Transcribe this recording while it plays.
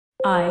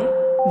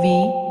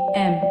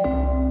IVM.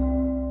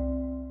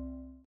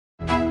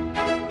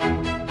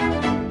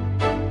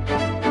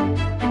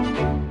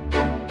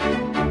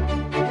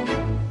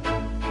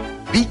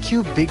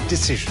 BQ Big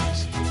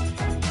Decisions,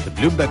 the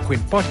Bloomberg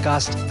Quint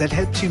podcast that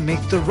helps you make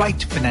the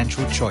right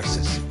financial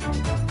choices.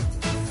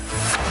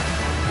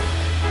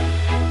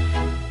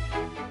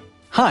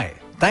 Hi,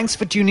 thanks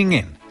for tuning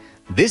in.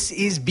 This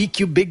is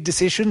BQ Big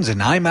Decisions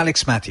and I'm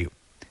Alex Matthew.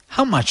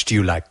 How much do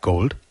you like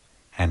gold?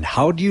 And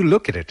how do you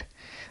look at it?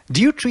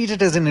 Do you treat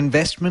it as an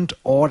investment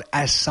or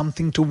as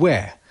something to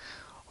wear?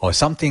 Or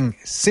something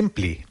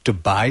simply to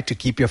buy to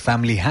keep your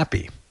family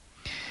happy?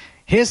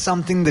 Here's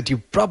something that you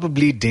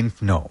probably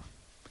didn't know.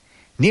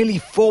 Nearly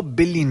 4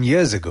 billion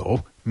years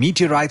ago,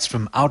 meteorites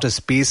from outer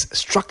space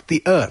struck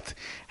the Earth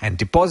and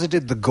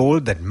deposited the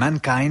gold that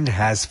mankind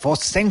has for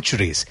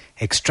centuries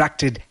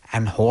extracted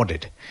and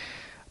hoarded.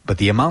 But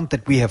the amount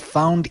that we have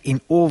found in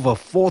over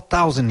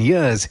 4,000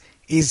 years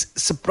is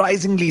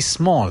surprisingly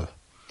small.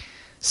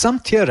 Some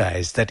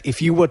theorize that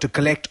if you were to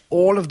collect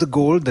all of the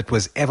gold that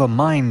was ever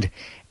mined,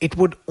 it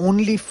would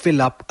only fill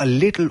up a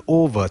little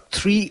over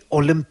 3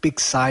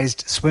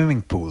 Olympic-sized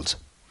swimming pools.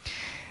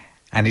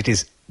 And it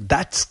is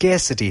that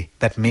scarcity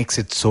that makes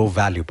it so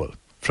valuable.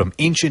 From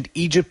ancient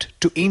Egypt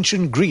to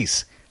ancient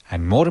Greece,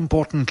 and more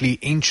importantly,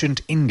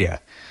 ancient India,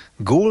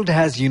 gold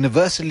has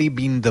universally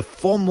been the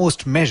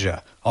foremost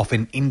measure of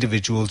an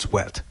individual's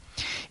wealth.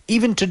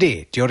 Even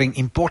today, during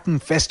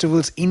important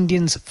festivals,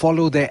 Indians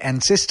follow their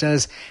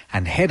ancestors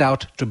and head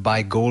out to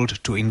buy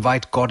gold to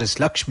invite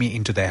Goddess Lakshmi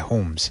into their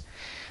homes.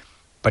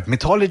 But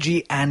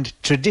mythology and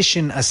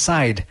tradition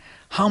aside,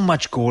 how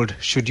much gold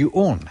should you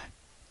own?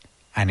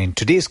 And in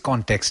today's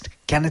context,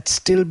 can it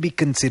still be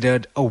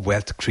considered a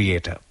wealth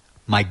creator?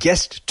 My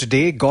guest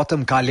today,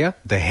 Gautam Kalia,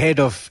 the head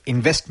of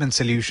investment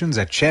solutions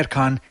at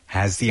Sharekhan,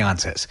 has the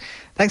answers.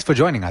 Thanks for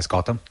joining us,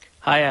 Gautam.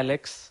 Hi,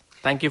 Alex.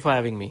 Thank you for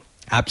having me.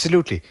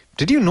 Absolutely.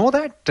 Did you know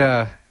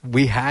that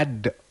we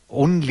had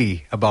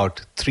only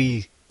about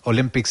 3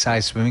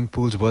 Olympic-sized swimming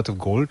pools worth of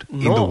gold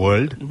in the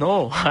world?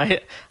 No,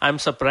 I'm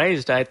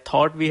surprised. I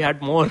thought we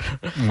had more.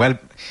 Well,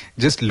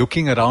 just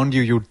looking around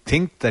you, you'd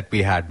think that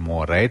we had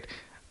more, right?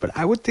 But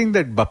I would think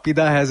that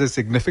Bapida has a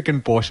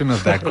significant portion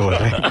of that gold,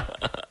 right?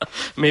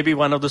 Maybe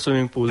one of the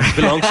swimming pools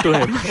belongs to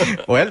him.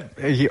 Well,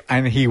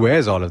 he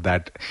wears all of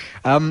that.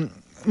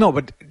 No,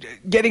 but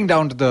getting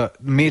down to the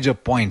major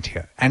point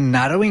here and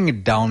narrowing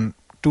it down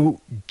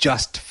to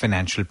just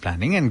financial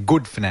planning and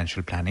good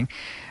financial planning,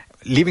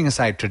 leaving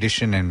aside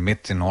tradition and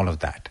myths and all of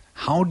that,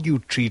 how do you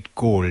treat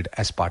gold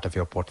as part of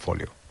your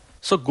portfolio?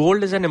 So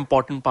gold is an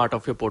important part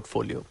of your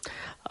portfolio.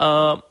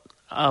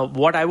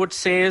 What I would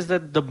say is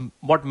that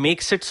what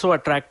makes it so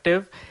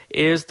attractive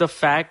is the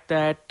fact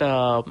that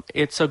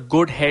it's a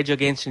good hedge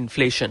against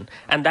inflation.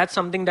 And that's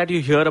something that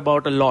you hear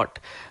about a lot.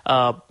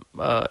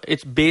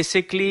 It's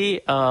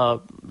basically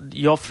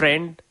your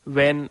friend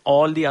when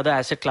all the other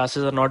asset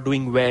classes are not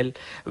doing well,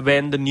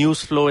 when the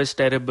news flow is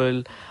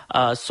terrible.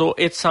 So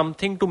it's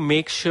something to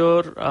make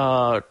sure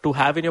to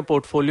have in your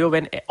portfolio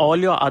when all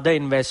your other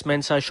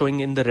investments are showing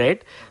in the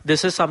red.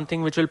 This is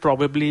something which will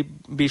probably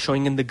be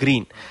showing in the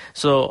green,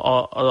 so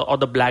or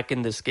the black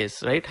in this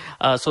case, right?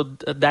 So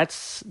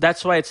that's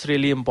why it's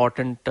really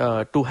important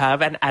to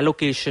have an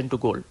allocation to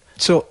gold.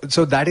 So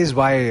that is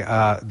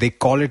why they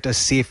call it a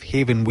safe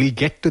haven. We'll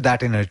get to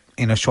that in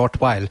a short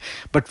while.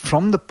 But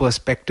from the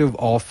perspective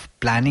of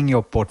planning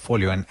your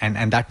portfolio,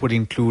 and that would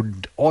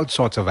include all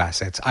sorts of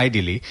assets.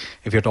 Ideally,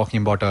 if you're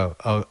talking about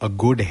a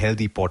good,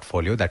 healthy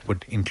portfolio, that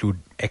would include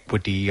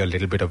equity, a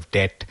little bit of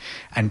debt,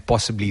 and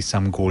possibly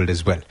some gold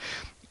as well.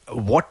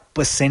 What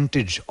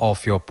percentage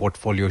of your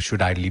portfolio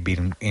should ideally be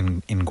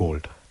in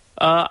gold?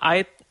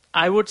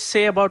 I would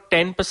say about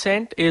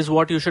 10% is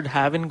what you should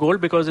have in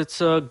gold because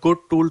it's a good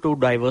tool to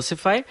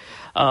diversify.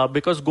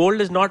 Because gold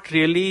is not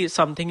really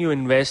something you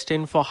invest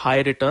in for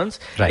high returns.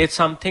 Right. It's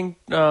something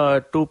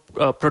to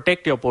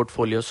protect your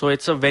portfolio. So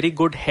it's a very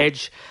good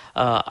hedge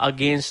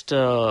against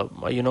factors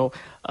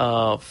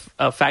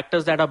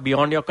that are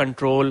beyond your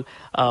control,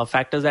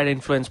 factors that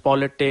influence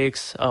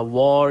politics,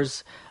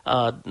 wars,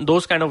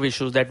 those kind of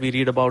issues that we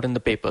read about in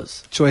the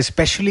papers. So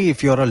especially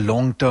if you're a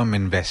long-term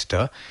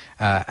investor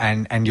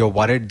and you're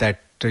worried that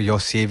your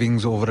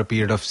savings over a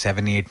period of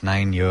 7, 8,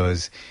 9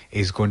 years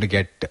is going to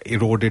get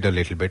eroded a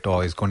little bit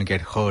or is going to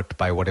get hurt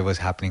by whatever's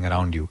happening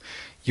around you,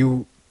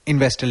 you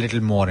invest a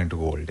little more into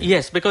gold.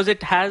 Yes, because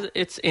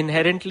it's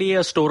inherently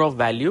a store of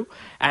value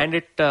and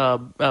it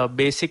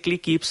basically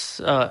keeps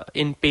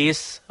in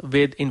pace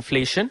with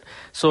inflation.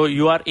 So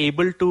you are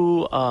able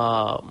to,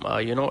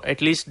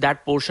 at least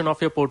that portion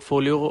of your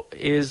portfolio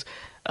is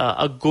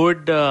a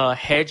good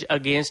hedge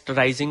against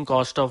rising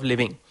cost of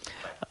living.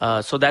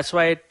 So that's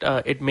why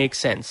it makes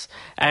sense.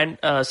 And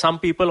some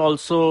people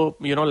also,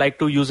 like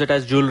to use it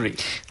as jewelry.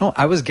 No,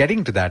 I was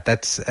getting to that.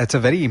 That's a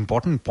very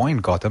important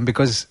point, Gautam,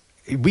 because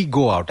we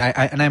go out,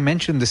 and I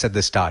mentioned this at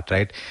the start,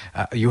 right?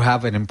 You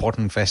have an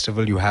important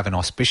festival, you have an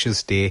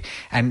auspicious day,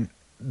 and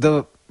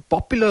the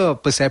popular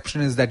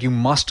perception is that you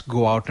must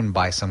go out and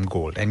buy some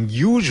gold. And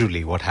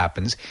usually what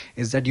happens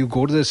is that you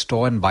go to the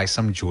store and buy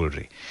some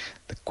jewelry.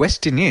 The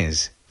question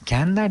is,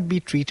 can that be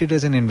treated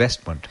as an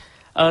investment?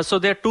 So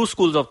there are two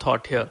schools of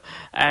thought here,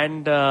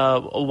 and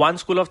one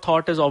school of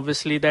thought is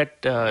obviously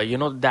that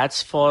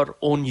that's for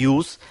own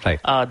use, right.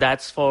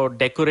 That's for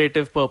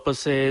decorative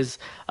purposes,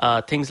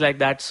 things like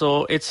that.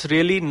 So it's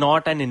really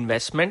not an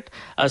investment,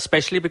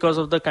 especially because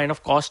of the kind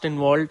of cost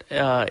involved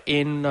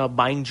in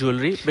buying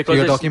jewelry. Because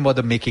you're talking about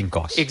the making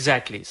cost.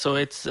 Exactly. So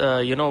it's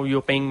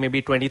you're paying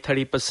maybe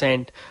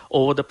 20-30%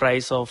 over the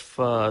price of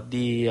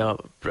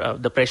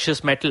the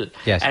precious metal,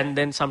 yes. And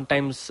then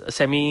sometimes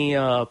semi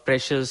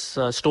precious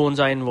stones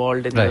are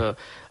involved in right.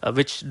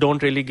 which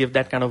don't really give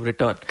that kind of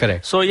return.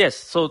 Correct. So yes,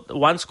 so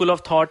one school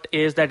of thought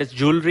is that it's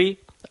jewelry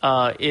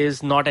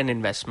is not an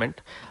investment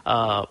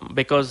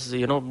because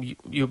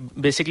you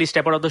basically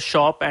step out of the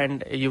shop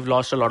and you've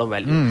lost a lot of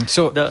value.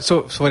 So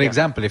for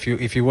example, if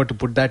you were to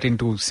put that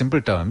into simple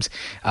terms,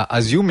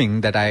 assuming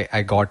that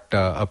I got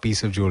a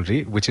piece of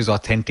jewelry which is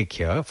authentic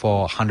here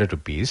for 100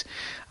 rupees,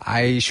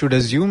 I should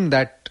assume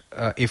that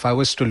if I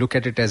was to look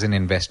at it as an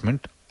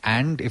investment,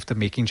 and if the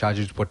making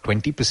charges were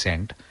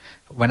 20%,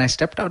 when I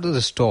stepped out of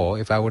the store,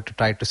 if I were to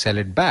try to sell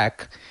it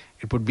back,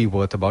 it would be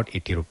worth about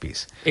 80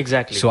 rupees.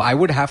 Exactly. So I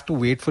would have to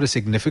wait for a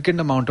significant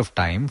amount of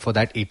time for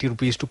that 80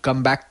 rupees to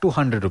come back to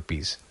 100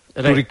 rupees.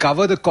 Right. To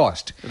recover the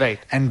cost. Right.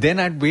 And then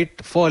I'd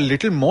wait for a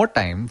little more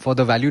time for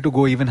the value to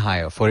go even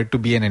higher, for it to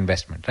be an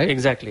investment, right?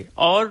 Exactly.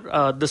 Or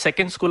the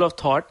second school of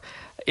thought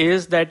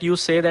is that you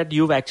say that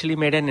you've actually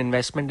made an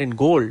investment in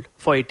gold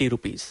for 80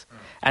 rupees.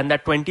 And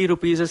that 20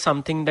 rupees is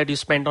something that you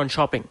spent on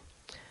shopping,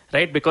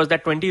 right? Because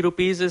that 20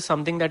 rupees is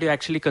something that you're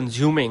actually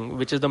consuming,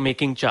 which is the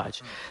making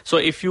charge. So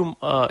if you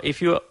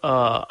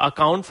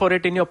account for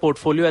it in your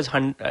portfolio as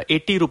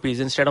 80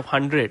 rupees instead of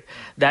 100,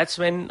 that's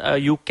when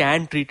you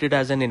can treat it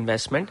as an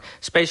investment,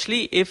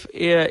 especially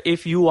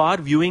if you are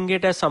viewing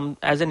it as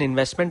an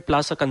investment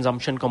plus a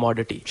consumption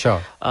commodity. Sure.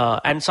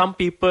 And some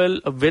people,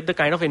 with the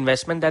kind of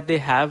investment that they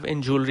have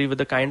in jewelry, with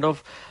the kind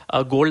of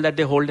gold that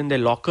they hold in their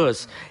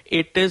lockers,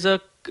 it is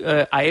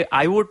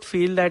I would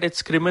feel that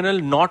it's criminal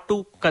not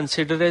to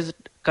consider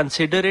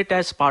it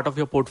as part of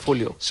your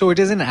portfolio. So it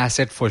is an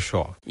asset for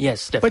sure.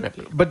 Yes,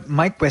 definitely. But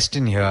my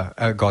question here,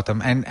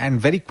 Gautam,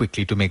 and very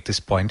quickly to make this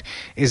point,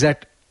 is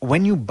that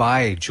when you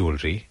buy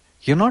jewelry,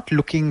 you're not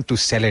looking to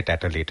sell it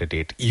at a later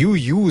date. You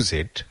use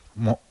it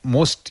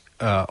most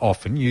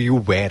often. You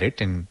wear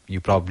it and you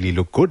probably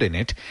look good in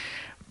it.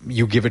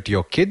 You give it to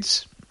your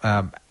kids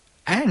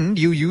and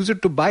you use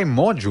it to buy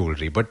more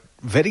jewelry. But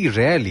very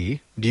rarely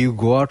do you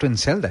go out and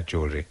sell that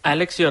jewelry.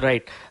 Alex, you're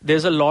right.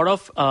 There's a lot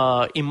of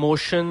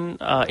emotional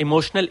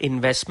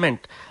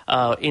investment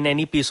in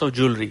any piece of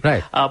jewelry.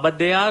 Right. But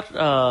they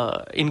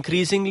are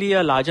increasingly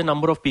a larger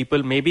number of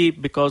people, maybe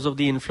because of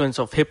the influence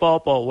of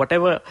hip-hop or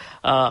whatever.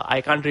 I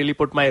can't really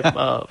put my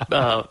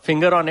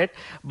finger on it.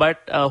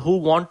 But who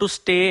want to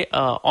stay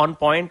on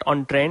point,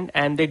 on trend,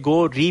 and they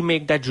go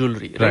remake that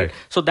jewelry. Right?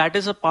 So that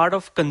is a part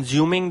of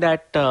consuming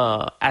that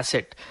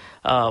asset.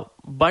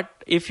 But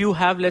if you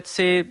have, let's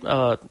say,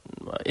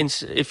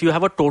 if you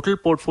have a total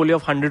portfolio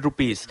of 100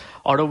 rupees,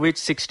 out of which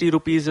 60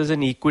 rupees is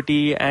in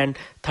equity and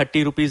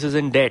 30 rupees is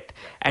in debt,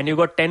 and you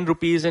got 10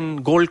 rupees in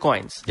gold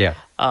coins. Yeah.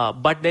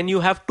 But then you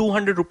have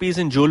 200 rupees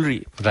in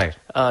jewelry. Right.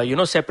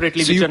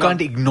 Separately. So you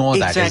can't ignore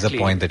that exactly, as the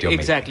point that you're making.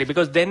 Exactly.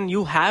 Because then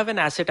you have an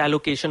asset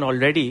allocation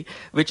already,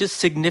 which is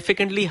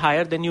significantly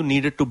higher than you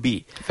need it to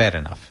be. Fair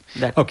enough.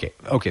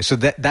 Okay. So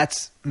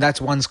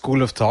that's one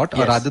school of thought,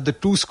 or rather the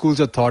two schools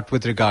of thought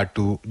with regard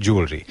to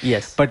jewelry.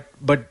 Yes.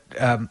 But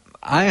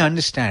I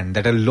understand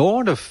that a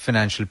lot of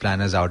financial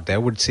planners out there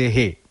would say,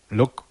 hey,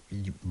 look,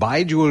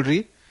 buy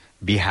jewelry,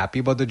 be happy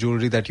about the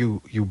jewelry that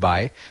you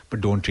buy, but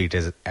don't treat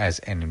it as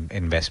an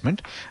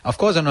investment. Of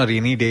course, on a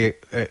rainy day,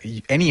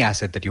 any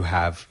asset that you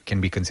have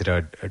can be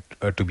considered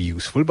to be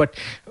useful. But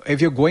if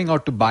you're going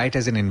out to buy it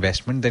as an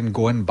investment, then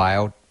go and buy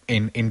out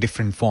in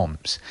different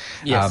forms.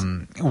 Yes.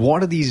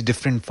 What are these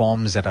different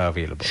forms that are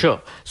available? Sure.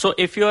 So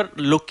if you're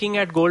looking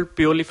at gold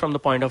purely from the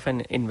point of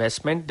an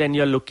investment, then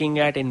you're looking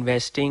at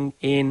investing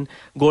in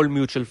gold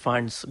mutual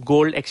funds,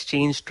 gold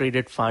exchange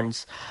traded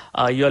funds.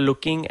 You're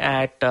looking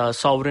at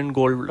sovereign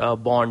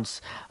gold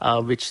bonds,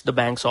 which the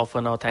banks offer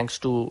now thanks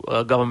to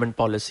government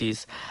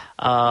policies.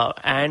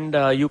 And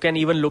you can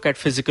even look at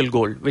physical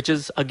gold, which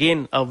is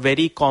again a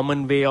very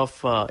common way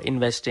of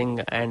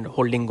investing and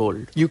holding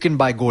gold. You can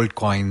buy gold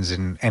coins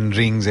and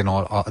rings and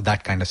all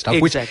that kind of stuff,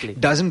 exactly. Which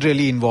doesn't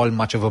really involve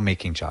much of a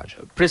making charge.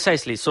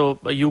 Precisely. So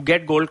you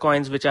get gold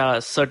coins which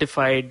are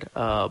certified,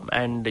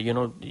 and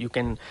you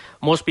can.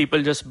 Most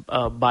people just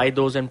buy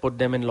those and put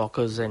them in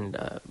lockers and.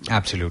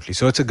 Absolutely.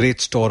 So it's a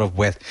great store of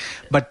wealth,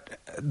 but.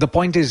 The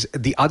point is,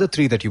 the other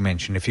three that you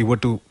mentioned, if you were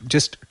to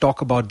just talk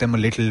about them a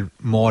little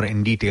more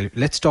in detail,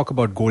 let's talk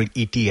about gold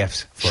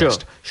ETFs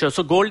first. Sure.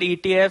 So gold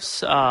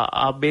ETFs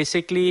are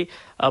basically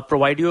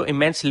provide you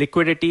immense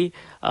liquidity.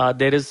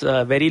 There is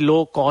a very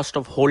low cost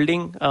of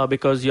holding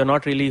because you're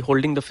not really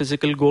holding the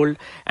physical gold,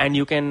 and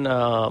you can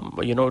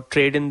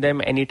trade in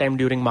them anytime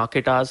during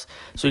market hours.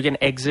 So you can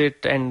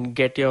exit and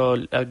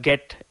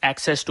get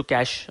access to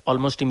cash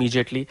almost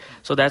immediately.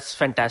 So that's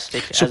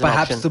fantastic. So as an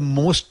perhaps option. the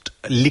most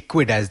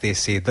liquid, as they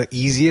say, the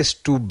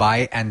easiest to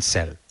buy and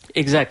sell.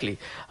 Exactly.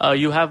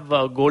 You have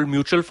gold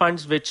mutual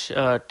funds, which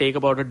take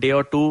about a day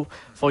or two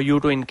for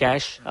you to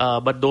encash.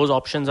 But those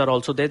options are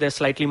also there. They're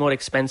slightly more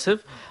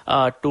expensive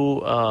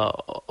to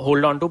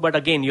hold on to. But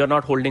again, you're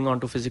not holding on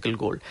to physical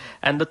gold.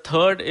 And the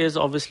third is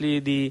obviously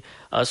the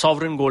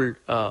sovereign gold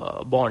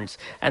bonds.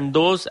 And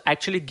those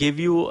actually give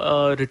you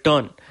a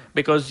return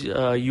because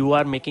you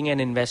are making an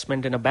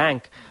investment in a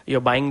bank.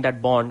 You're buying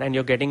that bond and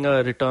you're getting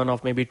a return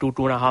of maybe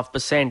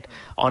 2.5%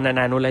 on an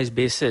annualized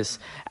basis.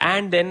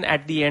 And then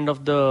at the end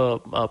of the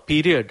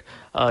period,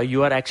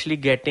 you are actually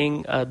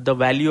getting the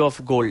value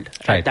of gold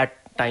at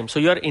that time. So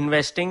your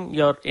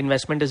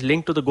investment is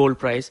linked to the gold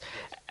price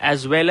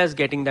as well as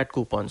getting that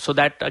coupon. So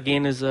that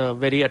again is a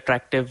very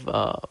attractive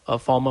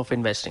form of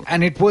investing.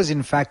 And it was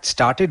in fact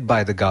started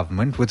by the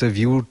government with a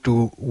view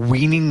to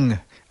weaning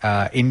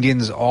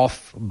Indians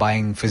off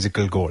buying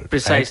physical gold.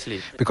 Precisely.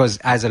 Right? Because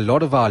as a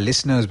lot of our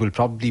listeners will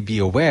probably be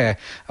aware,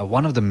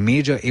 one of the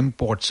major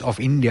imports of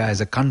India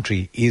as a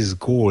country is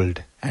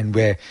gold. And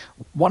we're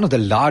one of the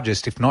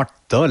largest, if not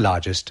the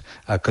largest,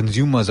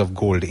 consumers of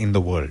gold in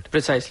the world.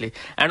 Precisely.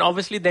 And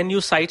obviously then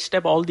you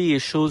sidestep all the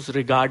issues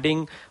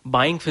regarding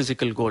buying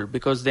physical gold,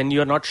 because then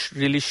you're not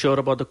really sure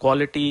about the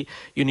quality.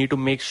 You need to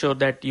make sure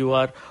that you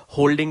are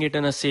holding it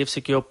in a safe,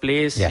 secure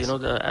place. Yes.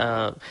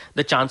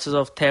 The chances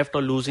of theft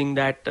or losing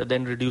that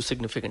then reduce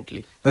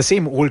significantly. The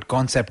same old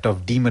concept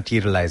of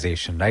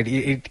dematerialization, right?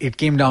 It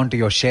came down to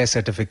your share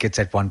certificates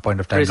at one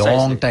point of time, Precisely.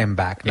 long time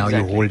back. Now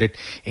you hold it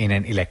in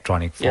an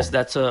electronic form. Yes,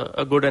 that's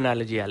a good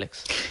analogy,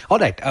 Alex. All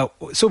right.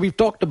 So we've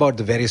talked about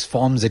the various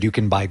forms that you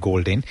can buy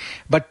gold in,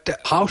 but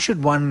how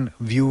should one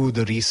view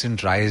the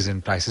recent rise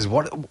in prices?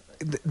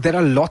 There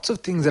are lots of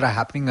things that are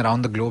happening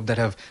around the globe that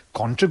have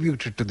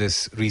contributed to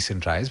this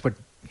recent rise, but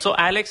so,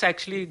 Alex,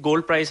 actually,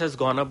 gold price has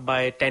gone up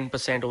by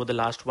 10% over the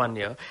last 1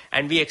 year,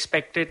 and we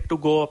expect it to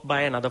go up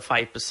by another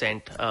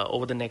 5%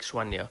 over the next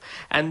 1 year.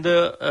 And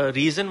the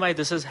reason why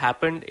this has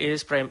happened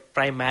is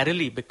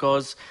primarily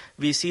because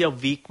we see a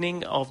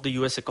weakening of the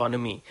US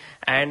economy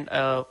and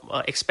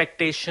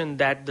expectation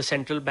that the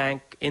central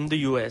bank in the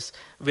US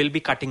will be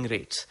cutting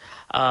rates.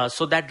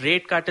 So that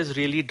rate cut is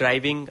really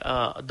driving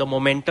the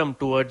momentum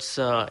towards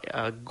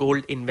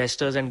gold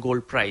investors and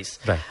gold price.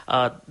 Right.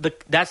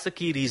 That's the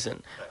key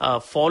reason.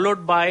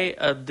 Followed by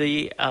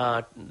the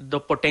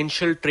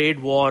potential trade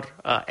war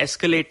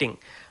escalating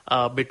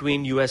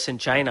between US and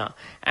China,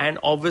 and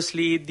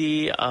obviously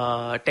the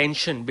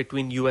tension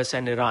between US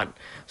and Iran.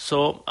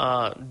 So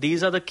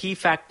these are the key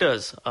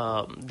factors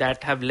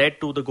that have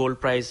led to the gold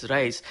price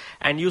rise.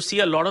 And you see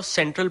a lot of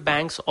central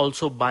banks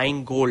also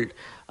buying gold.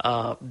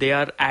 They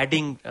are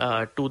adding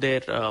to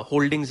their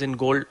holdings in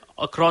gold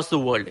across the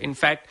world. In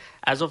fact,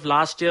 as of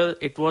last year,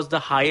 it was the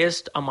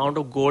highest amount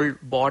of gold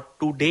bought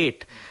to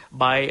date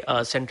by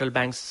central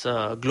banks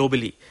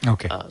globally.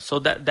 Okay. So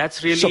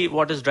that's really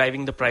what is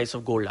driving the price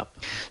of gold up.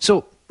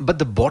 So, but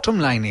the bottom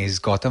line is,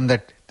 Gautam,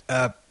 that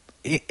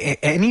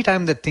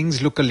anytime that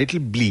things look a little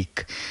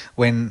bleak,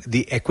 when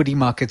the equity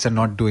markets are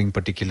not doing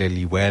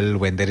particularly well,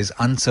 when there is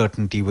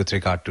uncertainty with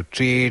regard to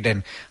trade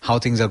and how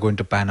things are going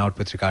to pan out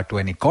with regard to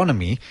an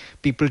economy,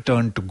 people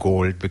turn to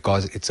gold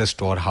because it's a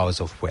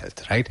storehouse of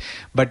wealth, right?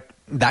 But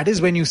that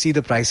is when you see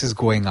the prices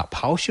going up.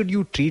 How should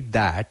you treat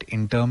that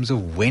in terms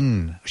of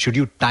when? Should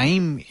you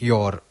time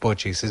your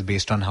purchases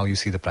based on how you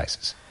see the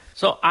prices?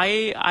 So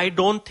I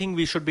don't think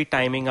we should be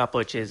timing our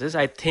purchases.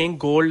 I think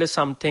gold is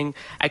something,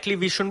 actually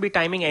we shouldn't be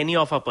timing any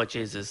of our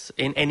purchases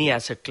in any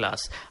asset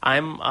class.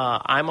 I'm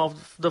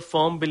of the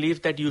firm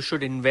belief that you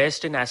should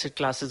invest in asset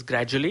classes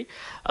gradually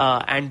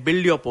and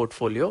build your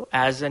portfolio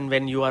as and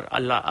when you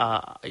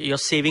are your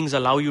savings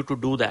allow you to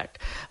do that.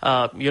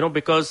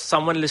 Because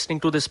someone listening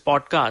to this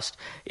podcast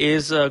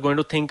is going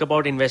to think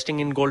about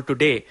investing in gold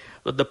today.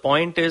 But the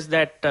point is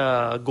that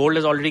gold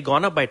has already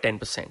gone up by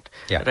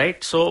 10%,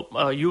 right?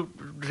 So you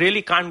really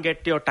can't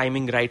get your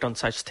timing right on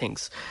such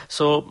things.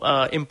 So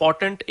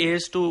important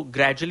is to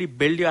gradually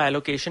build your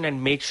allocation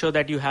and make sure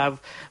that you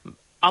have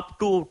up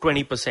to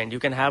 20%. You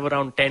can have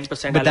around 10%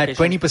 but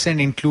allocation. That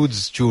 20%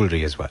 includes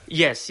jewelry as well.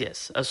 Yes.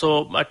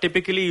 So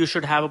typically you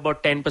should have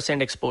about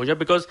 10% exposure,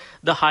 because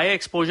the higher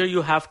exposure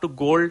you have to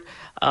gold,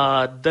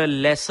 the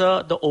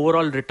lesser the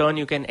overall return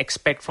you can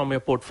expect from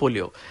your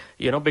portfolio.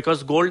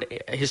 Because gold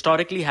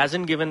historically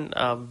hasn't given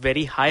a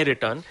very high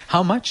return.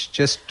 How much?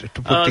 Just to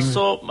put things...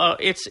 So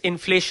it's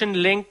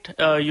inflation linked.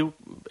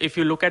 If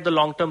you look at the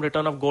long-term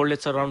return of gold,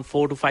 it's around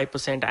 4 to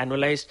 5%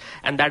 annualized.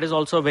 And that is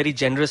also a very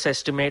generous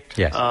estimate,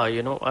 yes.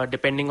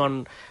 Depending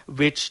on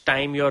which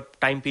time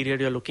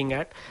period you're looking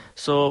at.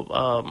 So,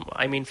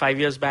 5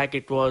 years back,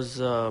 it was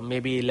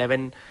maybe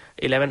 11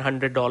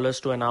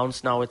 $1,100 to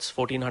announce. Now it's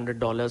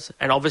 $1,400.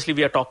 And obviously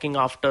we are talking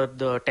after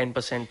the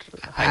 10%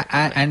 hike.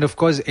 And of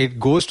course, it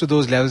goes to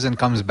those levels and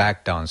comes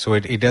back down. So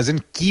it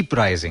doesn't keep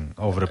rising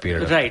over a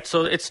period of time. Right.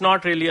 So it's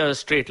not really a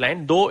straight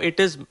line, though it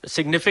is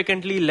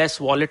significantly less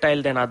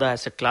volatile than other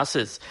asset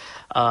classes.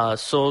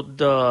 So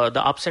the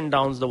ups and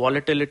downs, the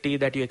volatility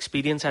that you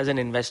experience as an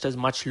investor is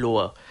much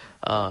lower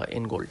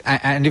in gold.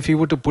 And if you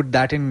were to put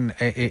that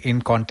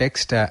in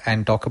context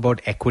and talk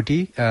about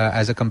equity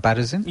as a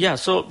comparison? Yeah,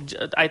 so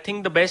I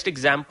think the best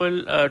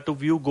example to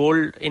view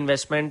gold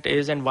investment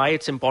is, and why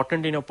it's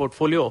important in your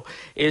portfolio,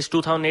 is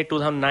 2008,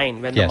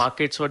 2009 when the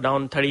markets were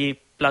down 30+%,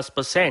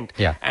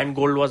 and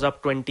gold was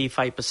up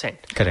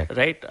 25%. Correct.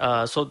 Right?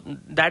 So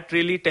that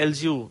really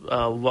tells you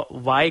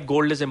why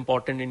gold is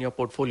important in your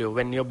portfolio.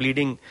 When you're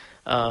bleeding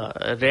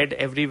red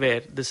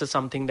everywhere, this is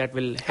something that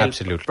will help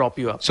prop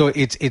you up. So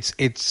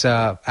it's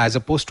as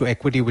opposed to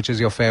equity, which is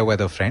your fair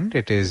weather friend,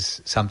 it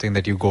is something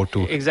that you go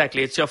to.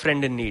 Exactly. It's your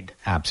friend in need.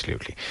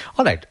 Absolutely.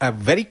 All right. A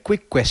very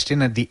quick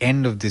question at the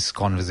end of this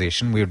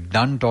conversation. We're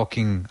done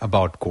talking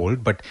about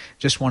gold, but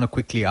just want to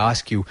quickly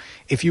ask you,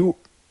 if you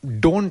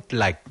don't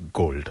like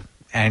gold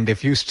and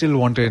if you still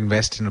want to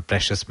invest in a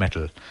precious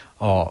metal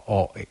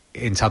or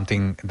in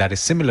something that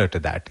is similar to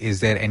that, is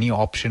there any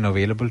option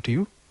available to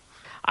you?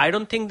 I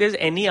don't think there's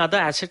any other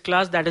asset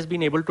class that has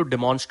been able to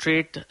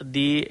demonstrate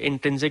the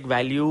intrinsic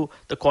value,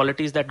 the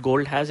qualities that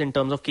gold has in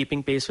terms of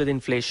keeping pace with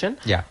inflation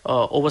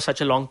over such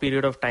a long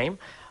period of time.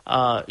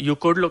 You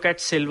could look at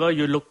silver,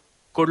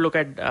 could look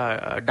at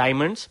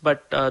diamonds,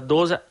 but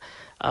those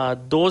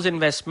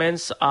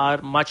investments are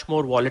much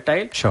more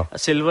volatile. Sure.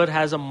 Silver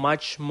has a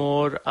much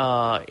more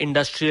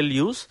industrial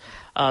use.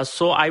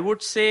 So I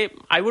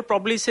would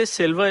probably say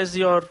silver is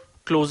your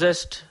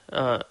closest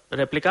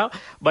replica.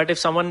 But if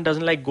someone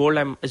doesn't like gold,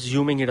 I'm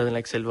assuming he doesn't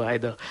like silver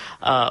either.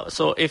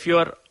 So if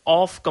you're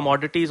off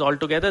commodities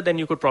altogether, then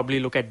you could probably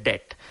look at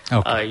debt.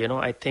 Okay.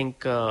 I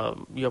think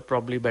you're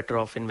probably better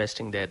off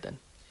investing there then.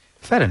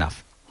 Fair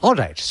enough. All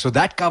right. So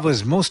that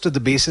covers most of the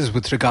bases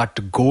with regard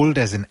to gold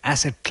as an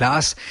asset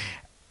class.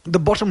 The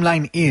bottom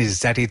line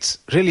is that it's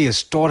really a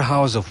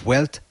storehouse of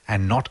wealth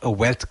and not a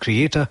wealth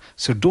creator.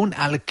 So don't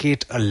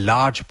allocate a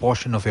large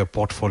portion of your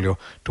portfolio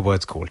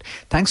towards gold.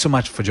 Thanks so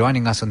much for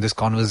joining us on this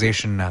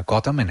conversation,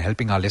 Gautam, and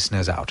helping our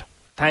listeners out.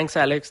 Thanks,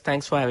 Alex.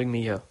 Thanks for having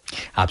me here.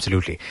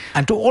 Absolutely.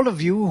 And to all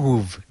of you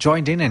who've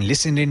joined in and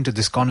listened in to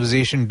this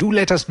conversation, do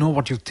let us know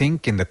what you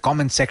think in the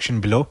comment section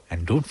below.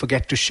 And don't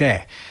forget to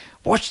share.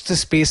 Watch the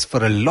space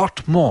for a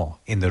lot more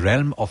in the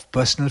realm of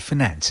personal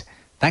finance.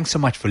 Thanks so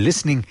much for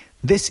listening.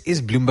 This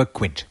is Bloomberg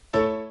Quint.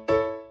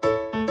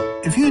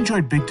 If you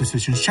enjoyed Big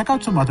Decisions, check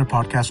out some other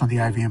podcasts on the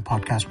IVM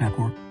Podcast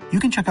Network. You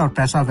can check out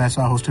Paisa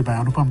Vaisa, hosted by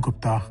Anupam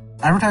Gupta,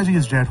 Advertising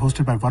is Dead,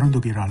 hosted by Varun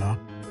Dugirala,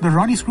 the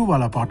Ronnie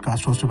Screwvala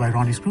podcast, hosted by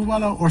Ronnie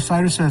Screwvala, or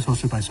Cyrus Says,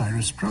 hosted by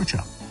Cyrus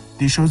Brocha.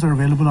 These shows are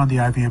available on the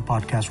IVM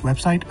Podcast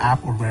website,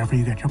 app, or wherever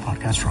you get your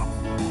podcasts from.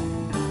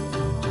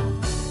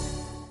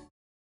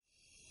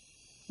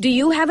 Do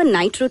you have a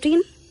night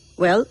routine?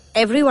 Well,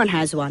 everyone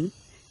has one.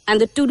 And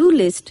the to-do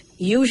list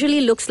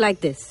usually looks like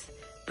this.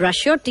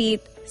 Brush your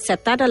teeth,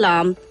 set that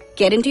alarm,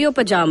 get into your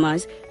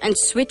pajamas, and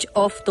switch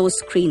off those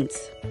screens.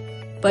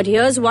 But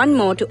here's one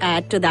more to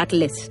add to that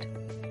list.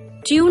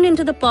 Tune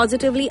into the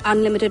Positively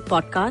Unlimited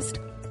podcast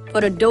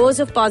for a dose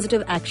of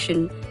positive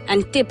action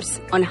and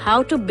tips on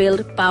how to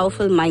build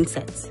powerful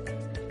mindsets.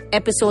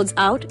 Episodes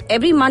out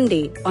every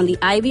Monday on the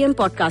IVM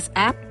Podcast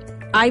app,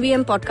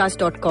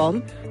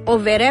 ivmpodcast.com, or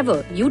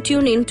wherever you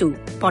tune into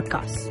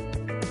podcasts.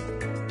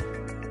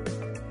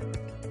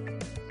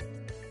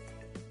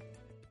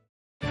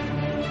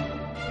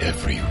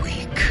 Every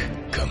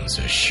week comes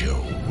a show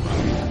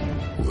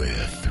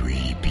where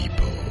three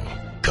people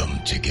come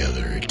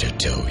together to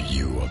tell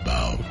you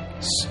about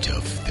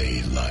stuff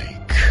they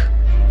like.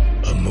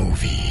 A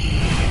movie,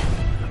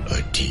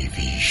 a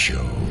TV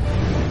show,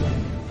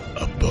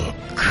 a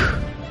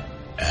book,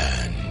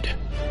 and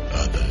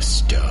other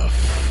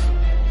stuff.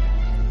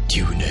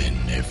 Tune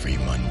in every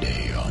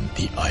Monday on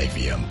the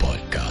IVM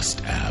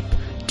Podcast app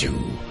to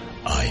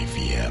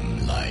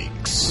IVM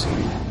Likes.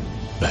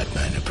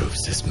 Batman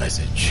approves this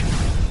message.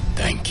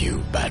 Thank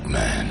you,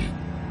 Batman.